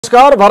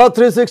नमस्कार भारत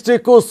 360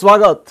 को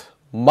स्वागत।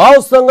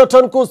 माओ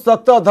संगठन को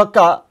सख्त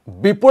धक्का,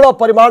 विपुल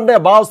परिमाण में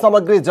माओ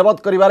सामग्री जबत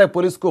करिबारे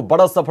पुलिस को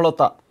बड़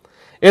सफलता।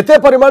 एते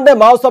परिमाण में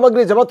माओ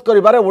सामग्री जबत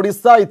करिबारे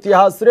ओडिशा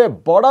इतिहास रे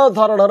बड़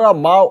धरणर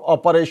माओ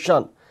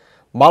ऑपरेशन।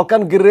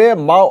 मालकानगिरी रे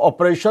माओ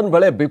ऑपरेशन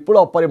बेले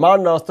विपुल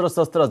परिमाण में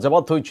अस्त्रशस्त्र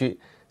जबत होईछि।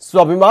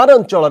 स्वाभिमान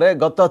अंचल रे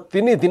गत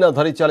 3 दिन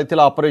धरी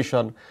चलिथिला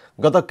ऑपरेशन।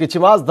 गत किछि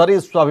मास धरी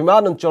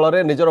स्वाभिमान अंचल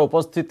रे निजर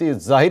उपस्थिति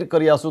जाहिर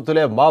करि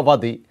आसुथिले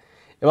माओवादी।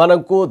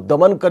 एमानंकु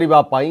दमन करिबा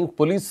पाई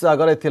पुलिस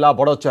आगरे थिला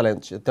बड़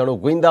चैलेंज। तेणु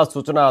गुइंदा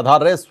सूचना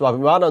आधार रे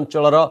स्वाभिमान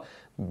अंचलर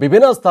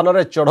विभिन्न स्थान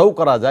रे चढ़ऊ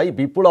करा जाई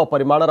विपुल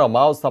परिमाणर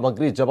माओ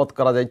सामग्री जबत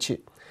करा जायछि।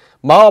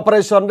 माओ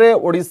ऑपरेशन रे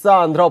Odisha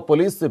Andhra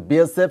police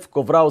BSF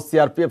cobra और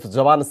सीआरपीएफ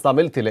जवान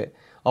शामिल थिले।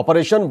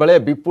 ऑपरेशन बेले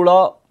विपुल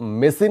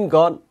मेसिन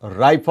गन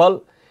राइफल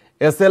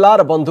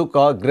एसएलआर बंदूक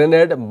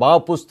ग्रेनेड माओ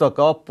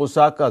पुस्तक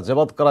पोशाक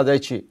जबत करा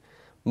जायछि।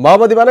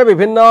 माओवादी माने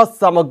विभिन्न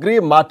सामग्री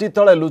माटी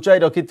तले लुचाई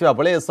रखिथिबा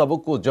बेले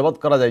सबको जबत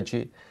करा जायछि।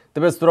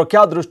 तेबे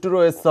सुरक्षा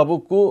दृष्टि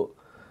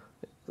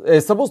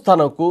सबु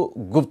स्थान को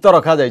गुप्त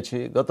रखा जायछि।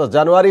 गत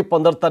जनवरी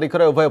 15 तारिख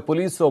रे उभय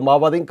पुलिस और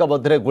माओवादी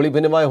मध्य गुली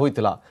विनिमय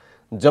होइतिला।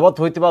 जबत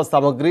होइतिबा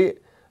सामग्री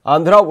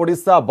Andhra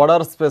Odisha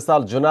border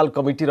special zonal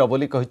committee रो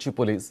बोली कहिछि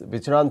पुलिस।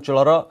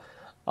 विचरांचलर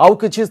आउ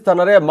किछि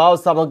स्थान रे माओ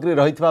सामग्री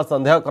रहितबा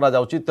संदेह करा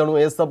जाउछि। तेणु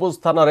ए सबु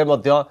स्थान रे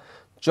मध्य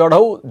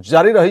चढ़ऊ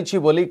जारी रहिछि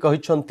बोली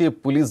कहिछंती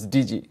पुलिस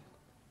डीजी।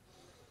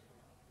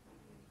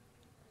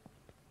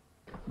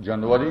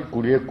 जनवरी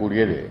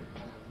 2020 रे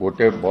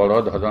गोटे बड़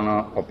धरण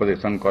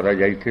ऑपरेशन करा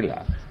जाइथिला।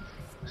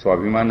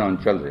 स्वाभिमान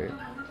अंचल रे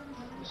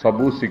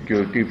सबू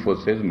सिक्योरिटी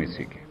फोर्सेस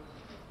मिसिके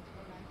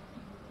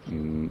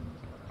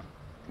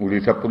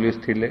ओडिशा पुलिस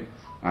थिले,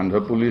 आंध्र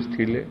पुलिस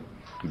थिले,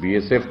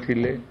 बीएसएफ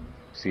थिले,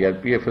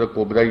 सीआरपीएफ रो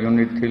कोबरा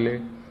यूनिट थिले,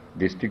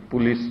 डिस्ट्रिक्ट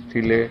पुलिस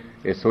थिले,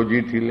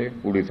 एसओजी थिले,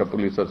 ओडिशा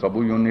पुलिस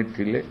सबू यूनिट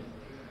थिले।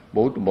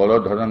 बहुत बड़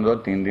धरण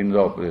 3 दिन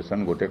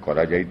ऑपरेशन गोटे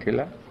करा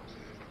जाइथिला।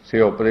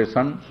 से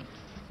ऑपरेशन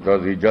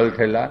रिजल्ट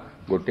है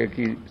गोटे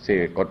कि से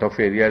कट ऑफ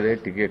एरिया रे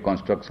टिके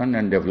construction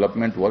and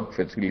development work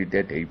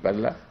facilitate हो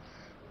पारा।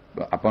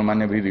 आपण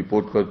माने भी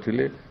रिपोर्ट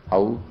करथिले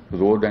how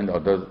road and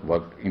other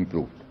work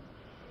improve.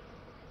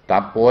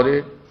 तापर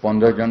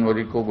 15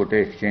 जनवरी को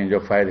गोटे exchange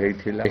of fire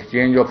होइथिला।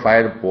 Exchange of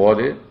fire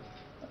पर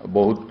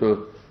बहुत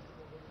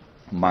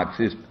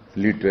मार्क्सिस्ट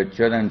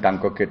लिटरेचर एंड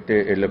तांको केते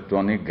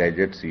इलेक्ट्रॉनिक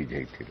गैजेट सीज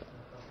होइथिला।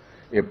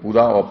 ए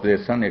पूरा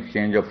operation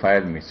exchange of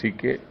fire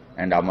मिसिके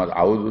and आमर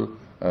आउर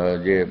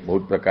जे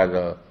बहुत प्रकार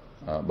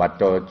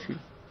बाट अच्छी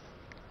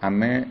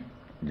आमे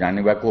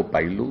जानवा को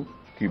पाइलु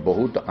कि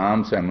बहुत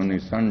आर्म्स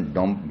एम्युनिशन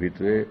डंप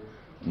भितरे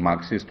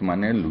मार्क्सिस्ट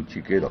माने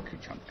लुचिके रखी।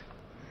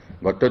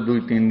 गत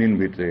 2-3 दिन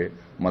भितरे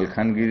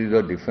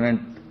मलखानगिरी डिफरेंट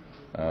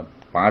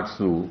पार्ट्स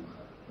रु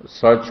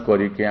सर्च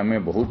करके आमे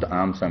बहुत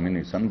आर्म्स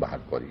एम्युनिशन बाहर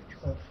करी।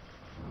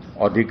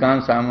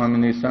 अधिकांश आर्म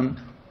एम्युनिशन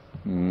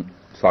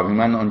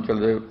स्वाभिमान अंचल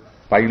रे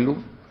पाइलु,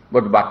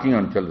 बट बाकी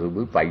अंचल रे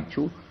भी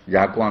पाइछु,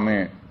 जहाँ को आमे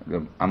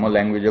आम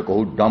लैंग्वेज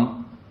कहू डंप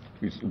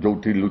जो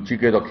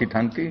लुचिके रखी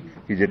था कि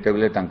जिते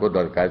बेले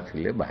दरकार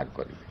थिले बाहर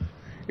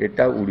करेंगे।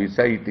 एटा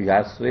उड़ीसा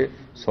इतिहास रे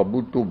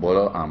सबुठु बड़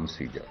आर्म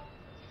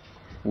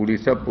सीजर।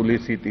 उड़ीसा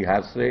पुलिस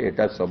इतिहास रे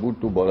एटा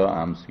सबुठु बड़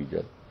आर्म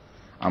सीजर।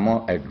 आम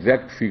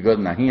एग्जैक्ट फिगर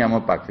नहीं आम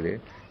पाखरे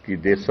कि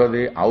देश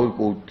रे आउ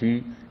कोठी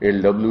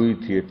एलडब्ल्यूई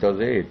थिएटर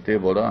रे एते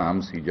बड़ आर्म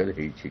सीजर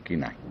हेछि कि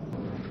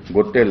नाही।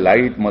 गोटे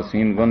light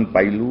machine gun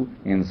पाइलु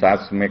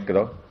INSAS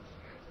maker,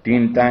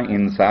 3टा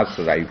INSAS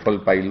rifle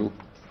पाइलु,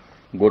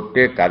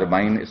 गोटे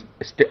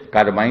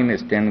कार्बाइन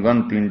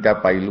स्टैंडगन 3टा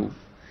पाइलु,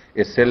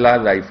 एसएलआर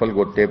राइफल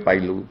गोटे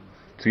पाइलु,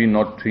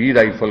 303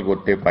 राइफल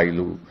गोटे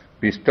पाइलु,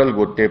 पिस्टल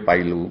गोटे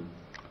पाइलु,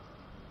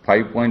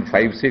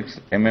 5.56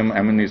 mm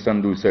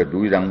ammunition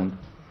 202 round,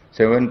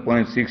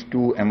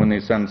 7.62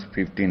 ammunition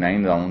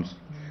 59 rounds,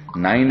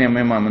 9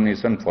 mm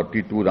ammunition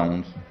 42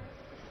 rounds.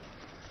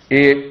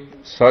 A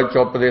search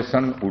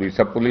operation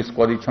Odisha police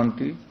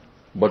करिसंती,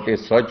 but A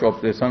search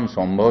operation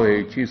संभव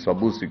है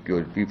सबू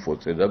सिक्योरिटी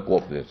फोर्सेस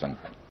कोऑपरेशन।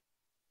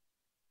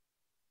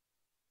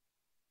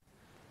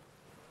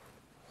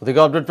 अधिक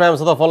अपडेट पे हम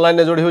सदा फोन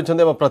लाइन जोड़ी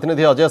होइछन्ते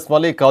प्रतिनिधि अजय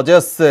मलिक। अजय,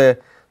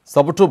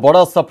 सबुठु बड़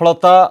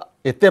सफलता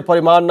एते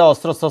परिमाण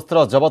अस्त्र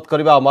शस्त्र जबत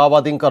करबा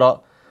माओवादी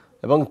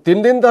एवं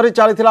 3 दिन धरी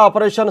चलीथिला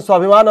ऑपरेशन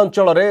स्वाभिमान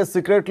अंचल रे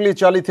सिक्रेटली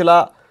चलीथिला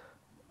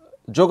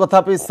जो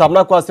कथा भी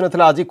सामना को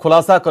आसीनथिला आज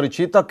खुलासा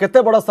करिछि। तो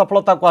केते बड़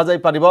सफलता कहा जाई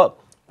परिबो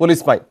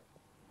पुलिस पाई?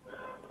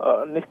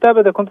 निश्चय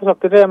भाव देखो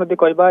शक्ति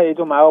कहवा ये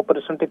जो माओ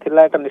ऑपरेशन टी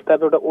थिला एटा निश्चय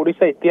भाव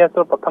ओडिशा इतिहास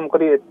प्रथम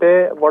करी एते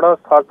बड़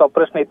सर्च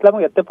ऑपरेशन हेतला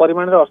एते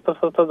परिमाण रे अस्त्र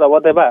शस्त्र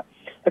जबत हेबा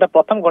एटा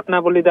प्रथम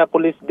घटना बोली जा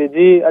पुलिस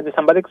डीजी आज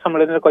सांबादिक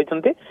सम्मेलन रे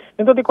कहचंती।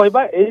 किंतु ती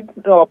कहबा ए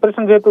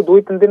ऑपरेशन जेतु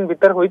 2-3 दिन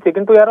भीतर होइছে,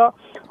 किंतु यार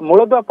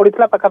मूलदुआ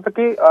पड़ितला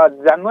पाखापाखि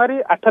जनवरी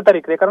 8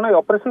 तारिख रे। कारण ए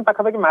ऑपरेशन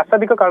पाखापाखि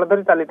मासाधिक काल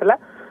धरी चलीथिला,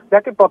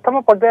 जाकि प्रथम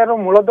पर्यायर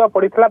मूलदुआ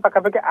पड़ितला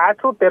पाखापाखि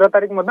 8 ରୁ 13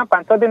 तारिख मध्य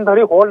 5 दिन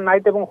धरी होल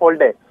नाइट एवं होल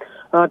डे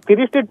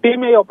 30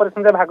 टीम ए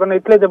ऑपरेशन रे भाग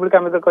नैथिले। जेबुल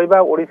कि कहबा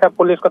ओडिशा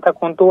पुलिस कथा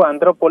कहंतु,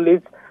 आंध्र पुलिस,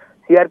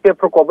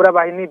 सीआरपीएफ रो कोबरा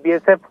बाहिनी,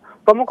 बीएसएफ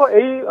प्रमुख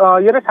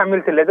ये सामिल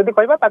थे जदि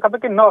कह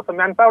पाखापाखि 900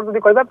 मैन पावर जदि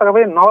कह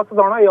पाखापाखि 900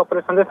 जन ये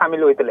ऑपरेशन रे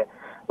सामिल होते।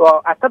 तो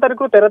 8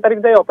 तारिख रु 13 तारिख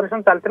जाए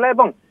ऑपरेशन चलता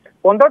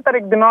 15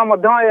 तारिख दिन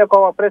एक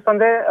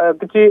ऑपरेशन रे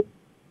किसी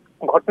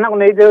घटना को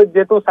नहीं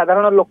जेहेतु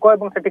साधारण लोक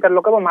और सेठिकार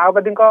लोक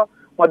माओवादी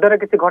मध्य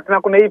किसी घटना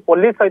को नहीं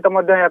पुलिस सहित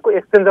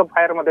एक्सचेंज ऑफ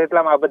फायर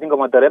माओवादी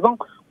मध्य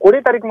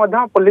 20 तारिख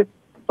पुलिस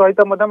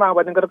सहित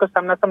माओवादी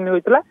सामना सामनी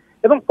होता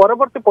है।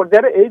 परवर्ती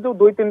पर्यायर जो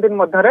 2-3 दिन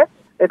मध्य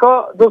एक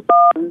जो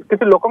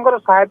किसी लोकंर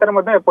सहायतार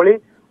एपली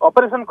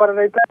ऑपरेशन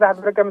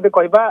कर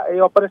कहवा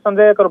ऑपरेशन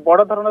रे एक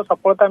बड़ धरण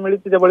सफलता मिली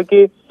जबल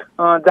कि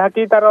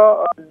जहाँकि तार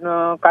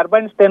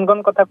कार्बाइन स्टेन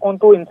गन कथा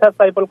कहतु इंसास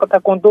राइफल कथा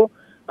कहतु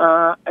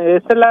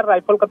SLR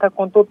राइफल कथा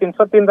कहतु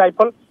 303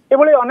 राइफल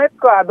ये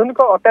अनेक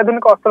आधुनिक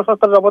अत्याधुनिक अस्त्र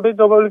शस्त्र जबत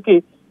जब कि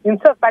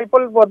इंसास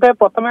राइफल बोधे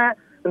प्रथम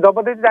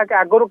जबत जहाँकि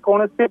आगुरी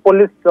कौन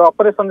पुलिस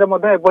ऑपरेशन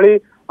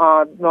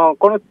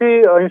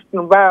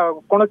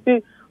कौन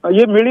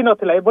ये मिली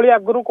नथिला एबोली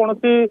आगुरु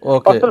कोनोसी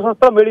अस्त्र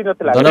शस्त्र मिली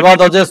नथिला।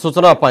 धन्यवाद अजय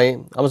सूचना पाई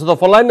हम सहित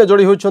फोन लाइन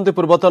जोड़ी होइछन्ती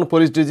पूर्वतन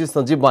पुलिस डीजी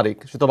संजीव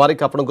मारिक। श्रीत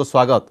मारिक आपन को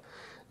स्वागत।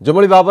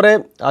 जमली भाबरे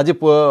आज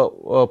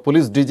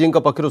पुलिस डीजी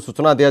पक्षरु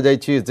सूचना दिया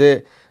जायछि जे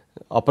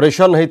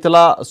ऑपरेशन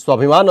हेतिला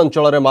स्वाभिमान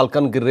अंचल रे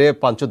मालकानगिरी रे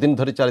 5 दिन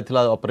धरी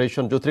चलीथिला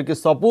ऑपरेशन जो कि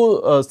सबु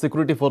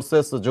सिक्यूरिटी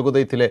फोर्सेस जोग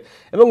दैथिले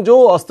एवं जो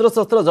अस्त्र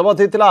शस्त्र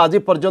जबत हेतिला आज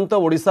पर्यंत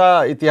ओडिशा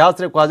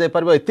इतिहास रे कहा जाय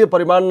परबो एते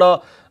परिमाण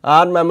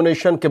आर्म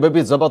एमुनेशन केबे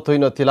भी जबत होई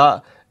नथिला।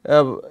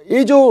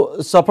 ये जो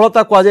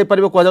सफलता कह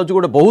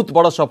गोटे बहुत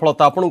बड़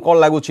सफलता आपन कौन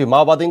लगुच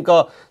माओवादी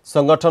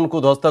संगठन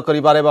को ध्वस्त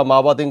कर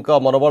माओवादी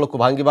मनोबल को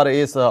भांगार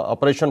ये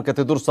ऑपरेशन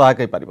केते दूर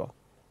सहायक पार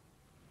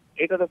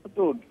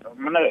देखो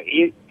माने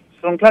ये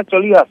श्रृंखला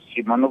चली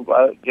आसी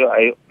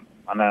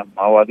माने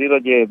माओवादी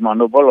जे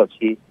मनोबल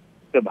अच्छी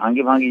से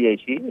भांगी भांगी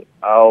जाइए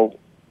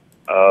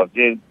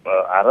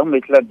आरंभ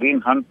होता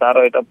ग्रीन हंट तार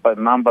यहाँ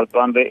नाम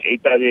बर्तमान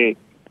ये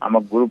आम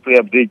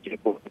गुरुप्रिया ब्रिज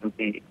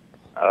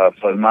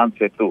स्वाभिमान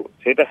सेतु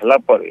से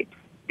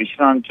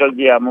विश्रांचल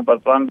जे आम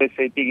बर्तमान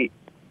से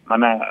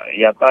माने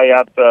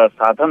यातायात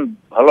साधन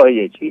भल हो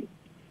जाइए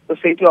तो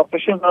से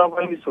ऑपरेशन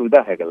करने भी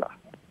सुविधा है गला।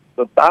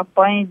 तो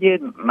तापाई जे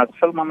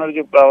नक्सल मान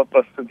जो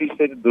प्रस्तुति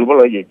से दुर्बल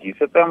हो जाइए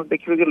से हम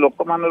देखिए कि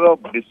लोक मान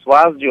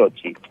विश्वास जो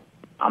अच्छी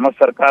आम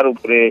सरकार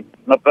उपरे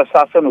न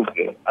प्रशासन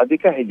उपरे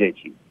अधिका हो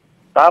जाइए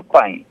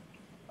तापाई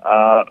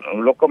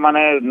लोक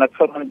माने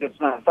नक्सल मान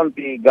जिसमें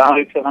आसती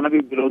गाँव से भी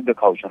विरोध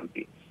देखा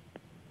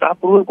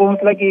पूर्व कौन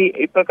कि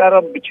ए प्रकार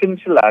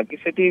विच्छिन्नता कि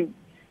सेठी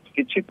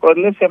किछि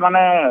करले से माने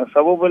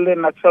सब बेले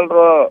नक्सल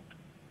रो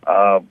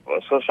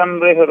शोषण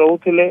रे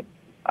रहउथिले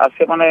आ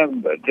से माने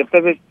जते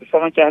भी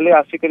समय चाहले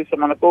आसिक से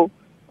माने को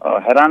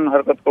हैरान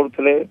हरकत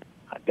करथले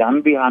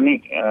जान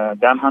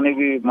हानि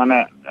भी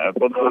माने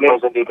करथले।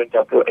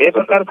 ए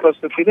प्रकार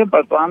परिस्थिति रे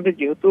वर्तमान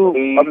जेहेतु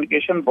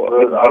कम्युनिकेशन भल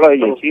हो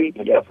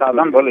जाइए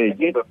साधन भल हो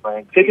जाइए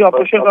सेठी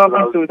ऑपरेशन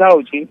करबा सुविधा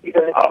होची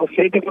आ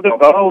सेठी गोटे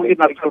डर होगी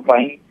नक्सल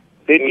पाई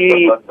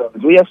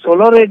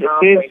 2016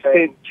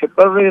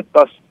 क्षेत्र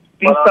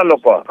 30टा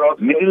लोक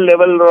मिडिल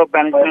लेवल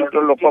मैनेजमेंट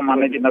लोक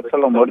माने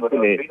नक्सल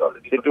मरते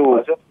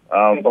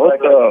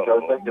बहुत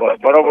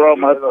बड़ बड़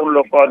महत्वपूर्ण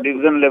लोक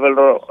डिविजन लेवल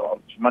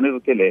माने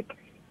थे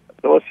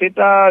तो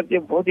सेटा जे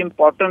बहुत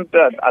इम्पोर्टेंट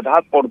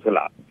आधार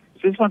पड़ूला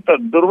से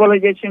दुर्बल हो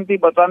जाती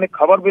बर्तमान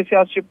खबर बेसी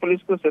आस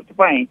पुलिस को से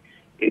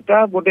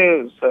गोटे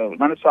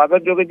माने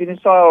स्वागत योग्य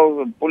जिनिस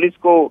पुलिस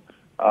को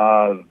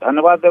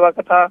धन्यवाद देवा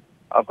कथा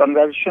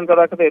कंग्रेचुलेशन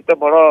करा एते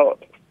बड़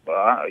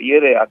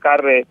ये आकार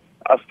रे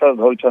अस्त्र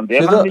धौछन्ते।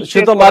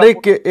 श्रीत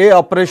मारिक ए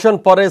ऑपरेशन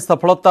पर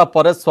सफलता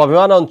पर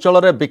स्वाभिमान अंचल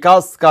रे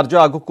विकास कार्य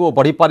आगु को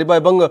बढ़ी पारिबा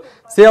एवं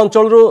से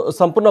अंचल रु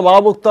संपूर्ण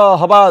माओमुक्त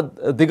हवा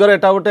दिगरे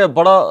एटा गोटे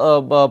बड़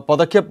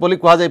पदक्षेप बोली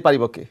कहा जाय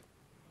पारिबो कि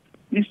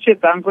निश्चय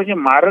तांको जे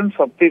मारन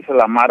शक्ति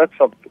थिला मारक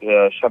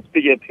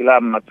शक्ति जे थिला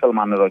नक्सल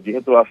मानर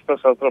जेहेतु अस्त्र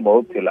शस्त्र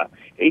बहुत थिला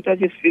एटा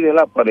जे सीध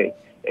होला परे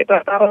एटा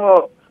तार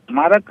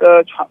मारक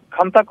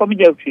क्षमता कमी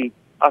जाउछि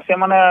से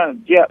माने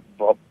जे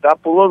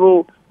पूर्व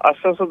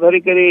अस्त्र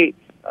धरिक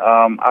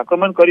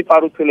आक्रमण करि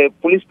पारुथिले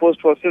पुलिस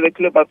पोस्ट फोर्स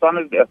देखले बर्तमान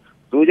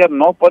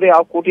 2009 पर आ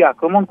कोटी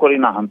आक्रमण करि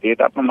नाहंती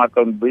एटा अपन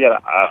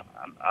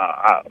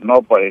 2009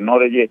 पर 9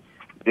 रे जे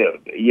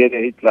ये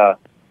रहितला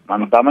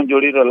मान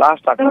दामनजोड़ी रो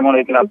लास्ट आक्रमण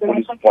हेतला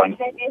पुलिस पॉइंट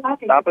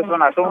तापर से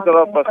आक्रमण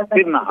करबा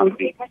स्थिर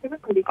नाहंती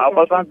आ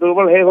बर्तमान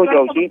दुर्बल हो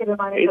जाउची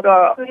एटा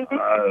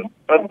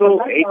परंतु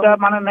एटा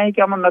माने नहीं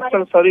कि हम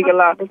नक्सल सरी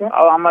गला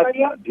आ हम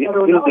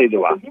ढील दे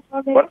देवा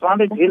बर्तमान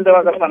ढील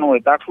देवा कथा न होय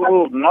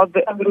ताकू न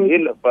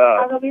ढील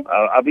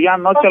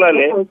अभियान न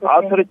चलाले आ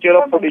थरे चेरो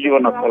फुटी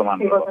जीवन नक्सल मान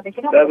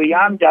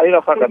अभियान जारी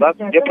रखा कदा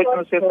जे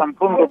पछन से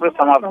संपूर्ण रूप से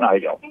समाप्त न हो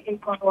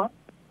जाओ।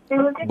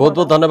 बहुत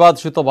बहुत धन्यवाद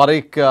श्रीत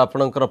मारिक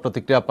आपणकर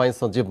प्रतिक्रिया पाई।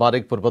 संजीव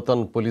मारिक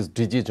पूर्वतन पुलिस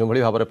डीजी जो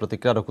भाव में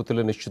प्रतिक्रिया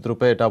रखुले निश्चित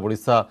रूपे एटा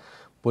ओडिशा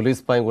पुलिस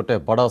पाई गोटे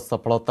बड़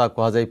सफलता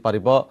कह जाय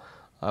पारिबो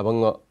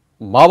एवं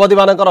माओवादी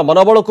मानकर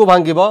मनोबल को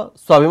भांगिबो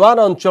स्वाभिमान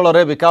अंचल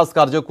रे विकास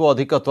कार्य को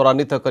अधिक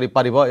त्वरान्वित करि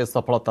पारिबो ए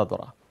सफलता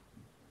द्वारा।